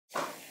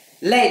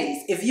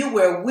Ladies, if you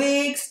wear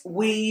wigs,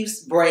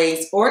 weaves,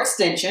 braids, or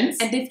extensions,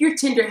 and if you're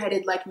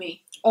tender-headed like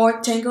me,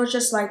 or tangled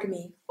just like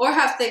me, or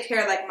have thick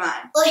hair like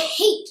mine, or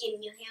hate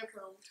getting your hair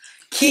combed,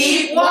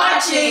 keep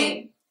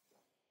watching!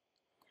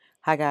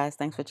 Hi guys,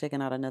 thanks for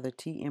checking out another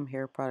TM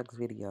Hair Products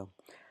video.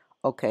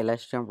 Okay,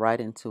 let's jump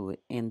right into it.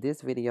 In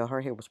this video,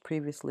 her hair was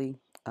previously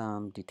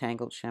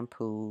detangled,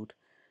 shampooed,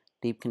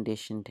 deep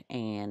conditioned,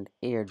 and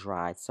air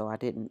dried. So I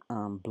didn't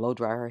blow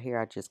dry her hair.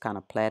 I just kind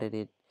of plaited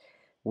it.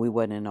 We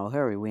wasn't in no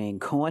hurry. We ain't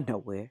going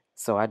nowhere.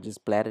 So I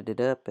just plaited it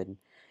up and,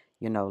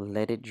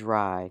 let it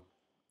dry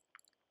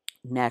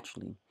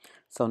naturally.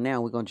 So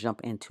now we're going to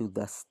jump into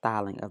the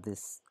styling of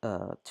this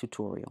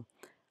tutorial.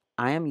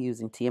 I am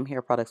using TM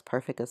Hair Products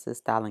Perfect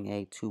Assist Styling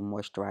Aid to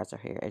moisturize her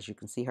hair. As you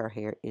can see, her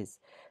hair is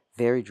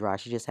very dry.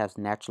 She just has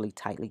naturally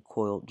tightly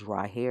coiled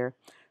dry hair.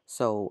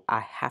 So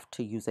I have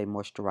to use a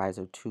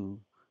moisturizer to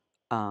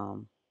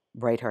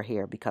braid her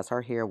hair because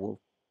her hair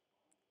will,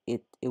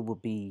 it will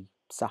be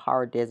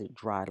Sahara Desert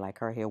dry. Like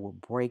her hair will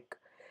break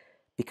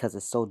because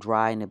it's so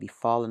dry and it'll be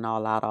falling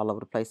all out all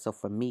over the place. So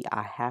for me,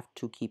 I have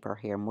to keep her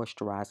hair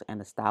moisturized,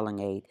 and the styling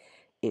aid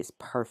is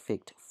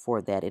perfect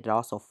for that. It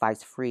also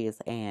fights frizz,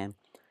 and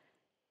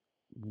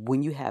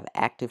when you have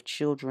active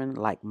children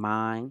like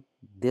mine,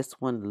 this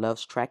one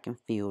loves track and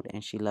field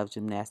and she loves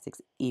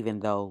gymnastics, even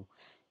though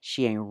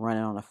she ain't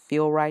running on a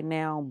field right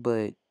now,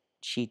 but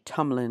she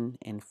tumbling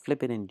and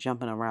flipping and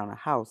jumping around the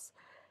house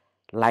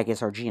like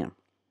it's her gym.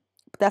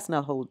 But that's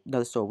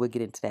another story. We'll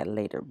get into that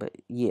later. But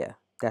yeah,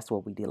 that's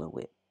what we're dealing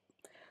with.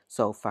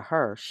 So for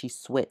her, she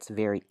sweats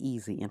very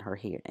easy in her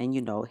hair. And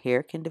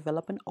hair can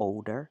develop an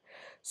odor.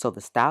 So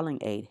the styling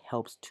aid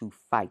helps to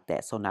fight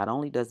that. So not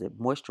only does it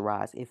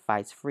moisturize, it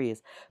fights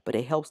frizz, but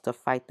it helps to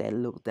fight that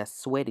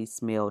sweaty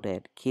smell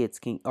that kids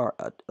can, or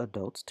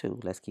adults too,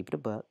 let's keep it a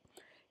buck,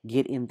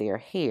 get in their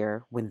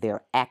hair when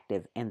they're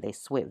active and they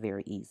sweat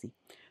very easy.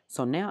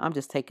 So now I'm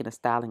just taking a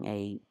styling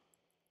aid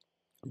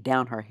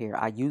down her hair.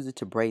 I use it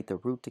to braid the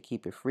root to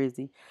keep it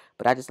frizzy,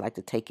 but I just like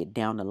to take it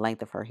down the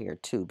length of her hair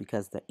too,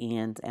 because the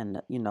ends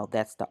and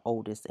that's the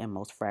oldest and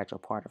most fragile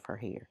part of her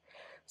hair.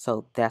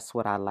 So that's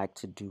what I like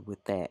to do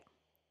with that.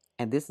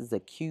 And this is a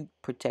cute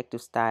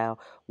protective style.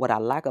 What I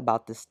like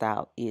about this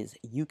style is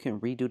you can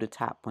redo the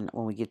top. When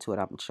we get to it,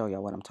 I'm going to show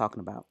y'all what I'm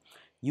talking about.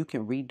 You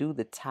can redo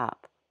the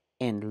top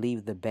and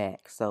leave the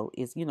back. So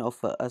it's,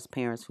 for us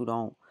parents who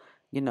don't,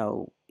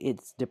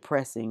 it's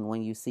depressing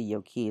when you see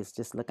your kids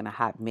just looking a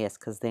hot mess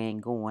because they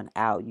ain't going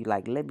out. You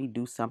like, let me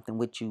do something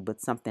with you, but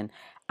something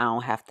I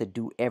don't have to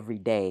do every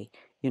day,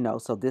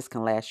 so this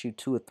can last you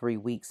 2 or 3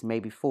 weeks,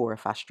 maybe 4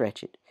 if I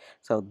stretch it.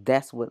 So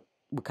that's what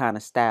kind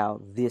of style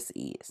this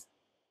is.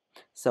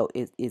 So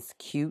it's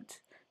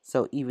cute.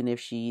 So even if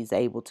she's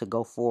able to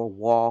go for a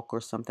walk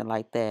or something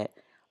like that,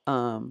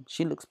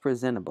 she looks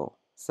presentable.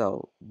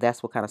 So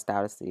that's what kind of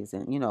style this is.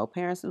 And,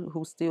 parents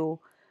who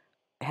still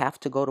have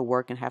to go to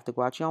work and have to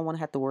go out, you don't want to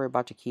have to worry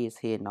about your kids'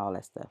 head and all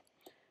that stuff.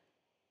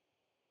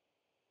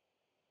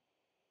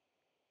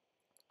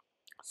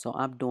 So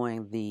I'm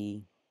doing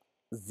the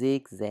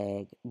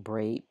zigzag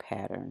braid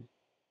pattern.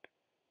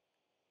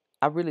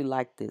 I really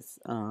like this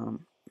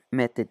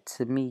method.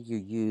 To me, you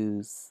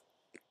use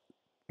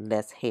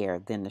less hair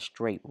than the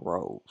straight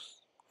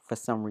rows for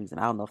some reason.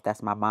 I don't know if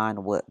that's my mind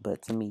or what,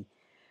 but to me,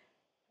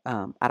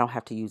 I don't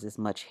have to use as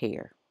much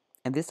hair.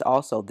 And this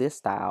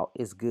style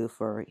is good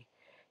for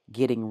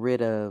getting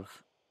rid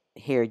of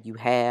hair you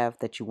have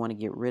that you want to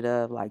get rid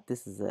of. Like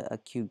this is a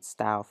cute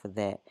style for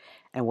that.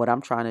 And what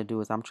I'm trying to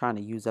do is I'm trying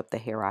to use up the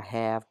hair I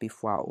have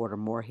before I order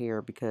more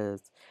hair,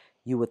 because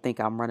you would think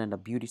I'm running a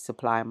beauty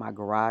supply in my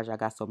garage. I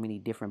got so many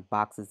different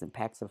boxes and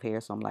packs of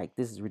hair. So I'm like,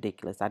 this is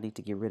ridiculous. I need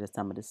to get rid of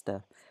some of this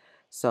stuff.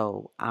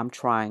 So I'm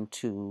trying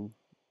to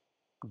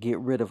get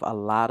rid of a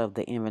lot of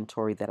the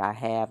inventory that I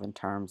have in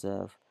terms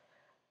of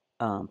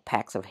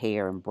packs of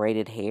hair and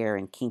braided hair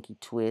and kinky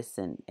twists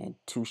and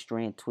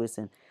 2-strand twists.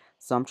 And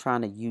so I'm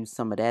trying to use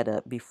some of that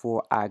up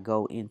before I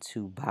go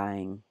into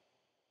buying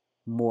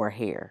more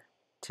hair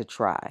to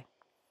try.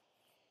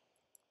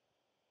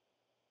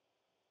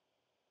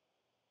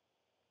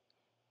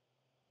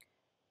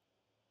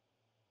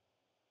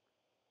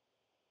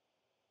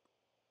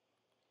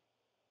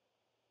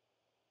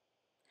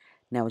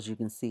 Now, as you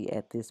can see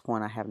at this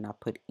point, I have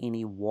not put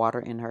any water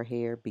in her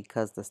hair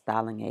because the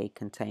styling aid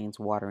contains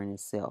water in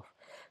itself.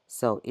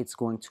 So it's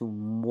going to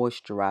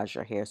moisturize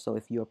your hair. So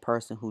if you're a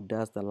person who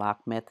does the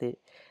lock method,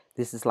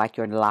 this is like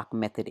your lock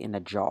method in a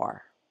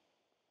jar.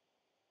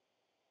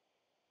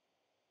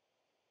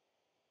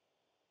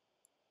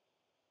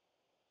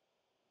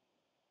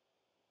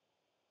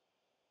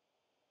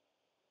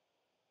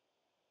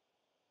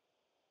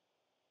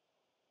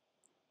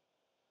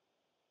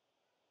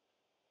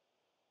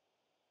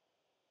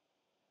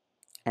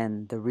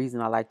 And the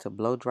reason I like to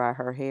blow dry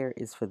her hair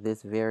is for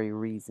this very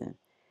reason.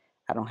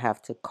 I don't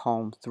have to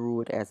comb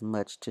through it as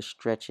much to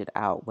stretch it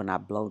out when I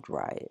blow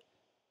dry it.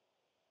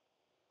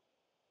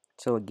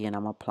 So again,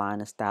 I'm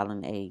applying a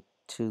styling aid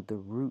to the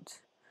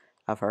root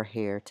of her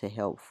hair to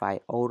help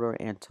fight odor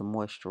and to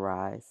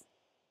moisturize.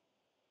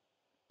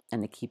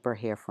 and to keep her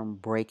hair from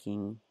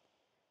breaking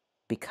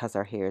because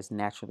her hair is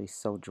naturally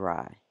so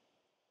dry.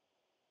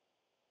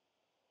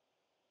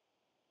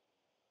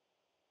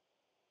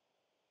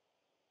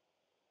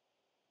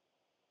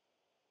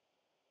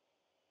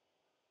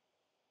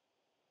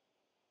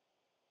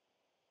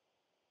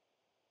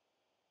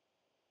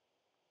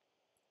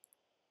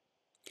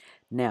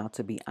 Now,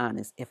 to be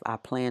honest, if I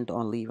planned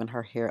on leaving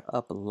her hair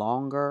up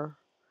longer,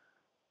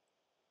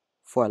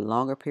 for a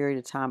longer period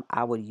of time,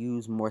 I would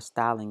use more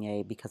styling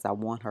aid because I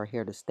want her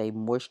hair to stay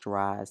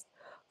moisturized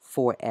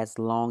for as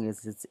long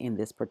as it's in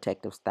this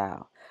protective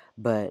style.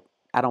 But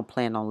I don't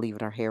plan on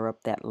leaving her hair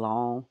up that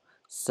long,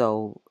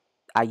 so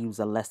I use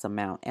a less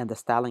amount. And the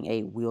styling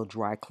aid will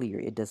dry clear.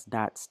 It does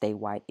not stay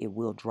white. It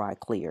will dry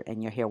clear.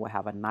 And your hair will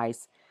have a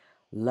nice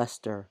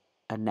luster,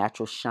 a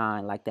natural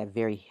shine, like that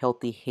very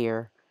healthy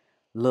hair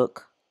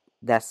look.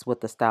 That's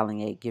what the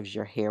styling aid gives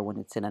your hair when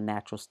it's in a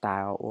natural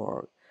style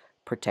or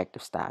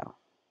protective style.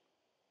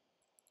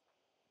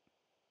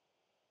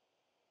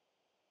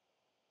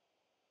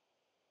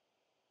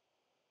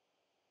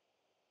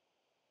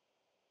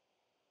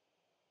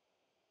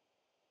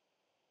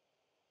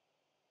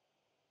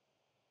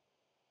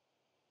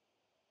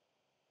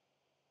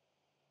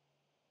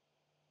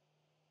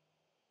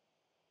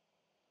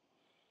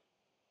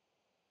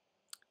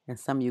 And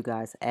some of you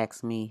guys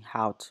ask me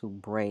how to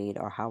braid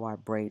or how I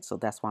braid, so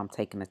that's why I'm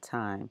taking the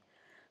time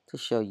to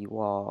show you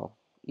all,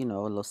 a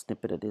little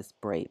snippet of this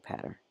braid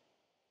pattern.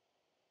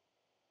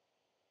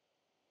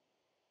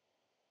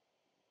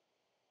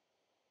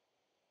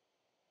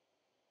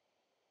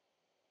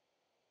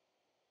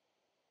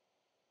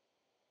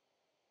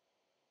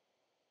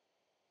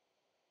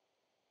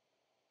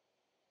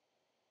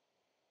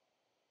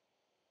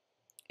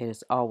 It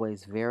is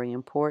always very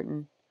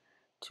important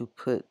to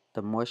put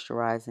the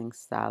moisturizing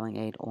styling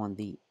aid on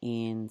the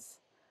ends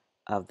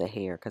of the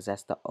hair because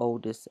that's the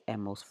oldest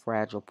and most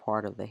fragile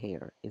part of the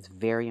hair. It's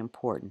very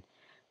important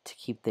to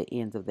keep the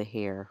ends of the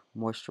hair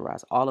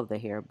moisturized, all of the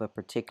hair, but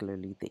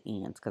particularly the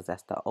ends because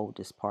that's the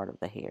oldest part of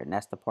the hair, and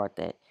that's the part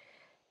that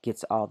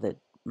gets all the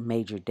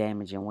major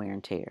damage and wear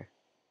and tear.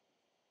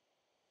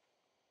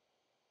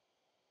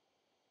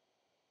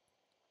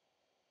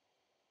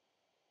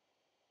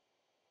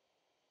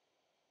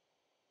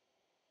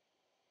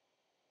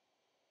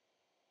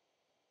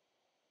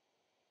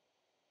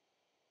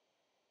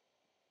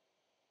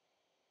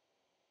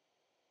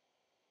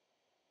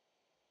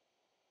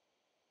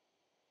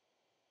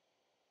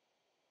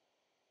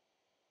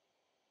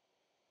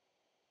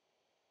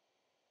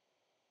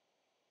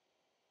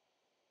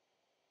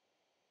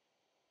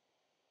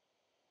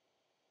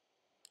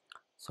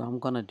 So I'm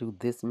going to do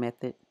this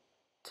method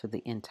to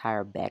the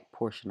entire back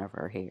portion of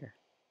her hair.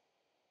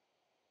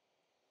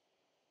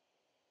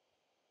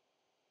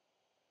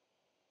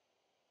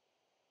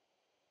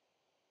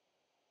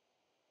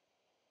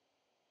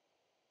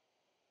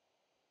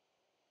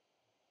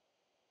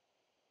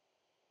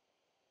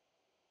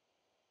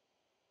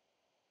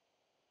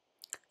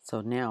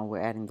 So now we're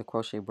adding the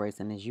crochet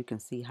braids, and as you can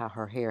see how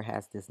her hair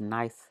has this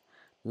nice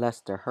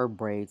luster, her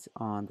braids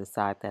on the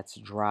side that's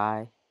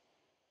dry,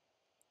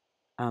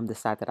 the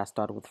side that I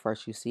started with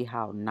first, you see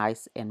how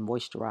nice and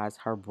moisturized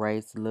her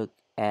braids look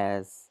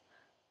as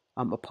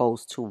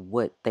opposed to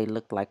what they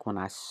looked like when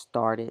I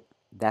started.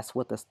 That's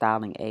what the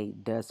styling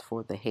aid does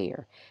for the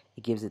hair.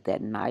 It gives it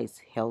that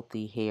nice,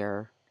 healthy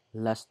hair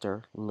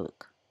luster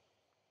look.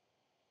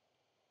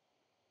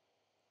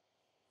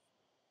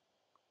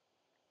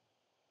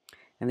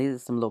 And these are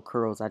some little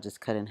curls I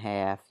just cut in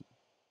half.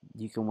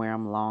 You can wear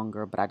them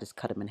longer, but I just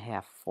cut them in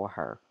half for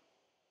her.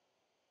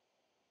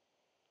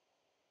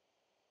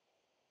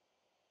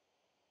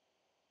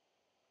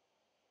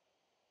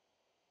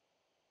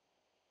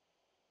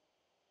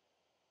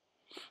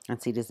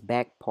 And see, this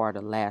back part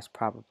will last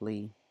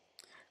probably,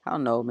 I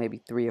don't know,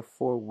 maybe 3 or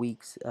 4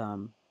 weeks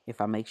if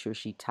I make sure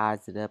she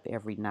ties it up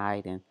every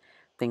night and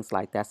things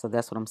like that. So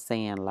that's what I'm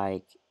saying.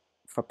 Like,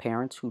 for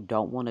parents who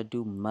don't want to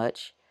do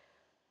much,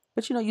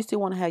 but you still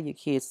want to have your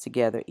kids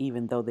together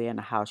even though they're in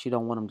the house. You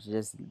don't want them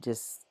to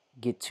just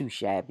get too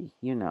shabby.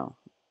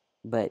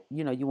 But,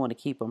 you want to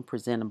keep them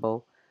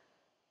presentable.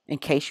 In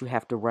case you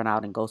have to run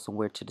out and go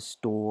somewhere to the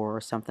store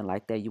or something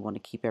like that, you want to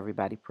keep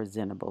everybody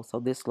presentable.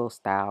 So this little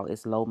style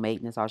is low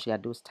maintenance. All she got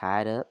to do is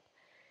tie it up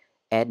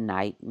at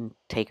night and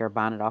take her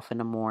bonnet off in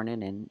the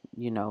morning and,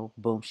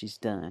 boom, she's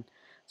done.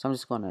 So I'm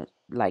just going to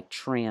like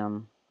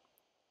trim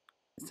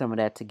some of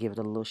that to give it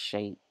a little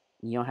shape.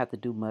 You don't have to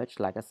do much,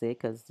 like I said,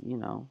 because, you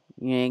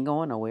ain't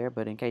going nowhere.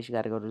 But in case you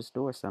got to go to the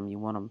store or something, you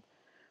want them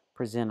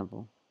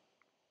presentable.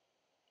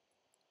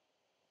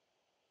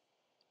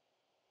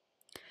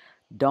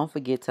 Don't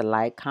forget to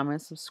like,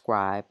 comment,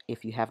 subscribe.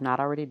 If you have not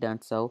already done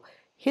so,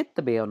 hit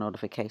the bell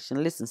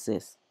notification. Listen,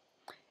 sis,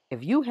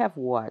 if you have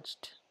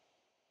watched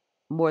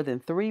more than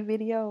 3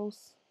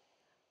 videos,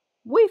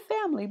 we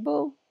family,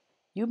 boo.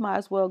 You might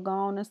as well go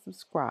on and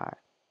subscribe.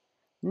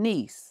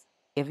 Niece,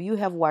 if you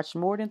have watched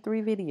more than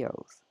 3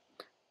 videos,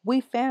 we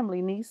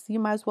family, niece. You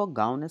might as well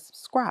go on and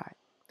subscribe.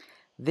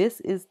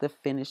 This is the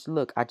finished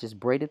look. I just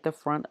braided the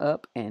front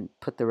up and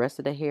put the rest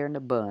of the hair in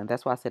the bun.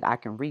 That's why I said I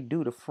can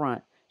redo the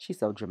front. She's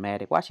so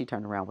dramatic. Why she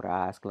turn around with her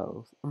eyes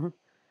closed?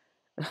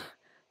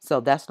 So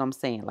that's what I'm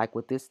saying. Like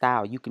with this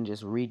style, you can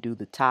just redo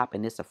the top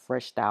and it's a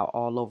fresh style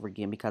all over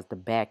again because the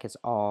back is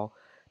all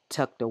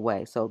tucked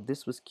away. So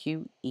this was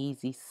cute,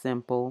 easy,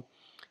 simple,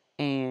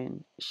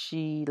 and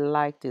she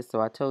liked it.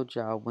 So I told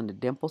y'all when the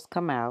dimples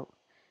come out,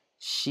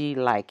 she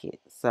like it.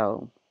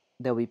 So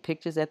there'll be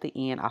pictures at the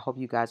end. I hope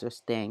you guys are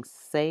staying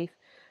safe.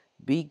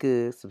 Be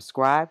good.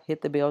 Subscribe.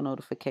 Hit the bell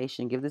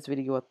notification. Give this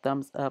video a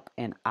thumbs up.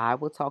 And I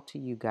will talk to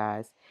you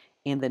guys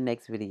in the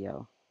next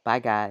video. Bye,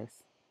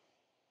 guys.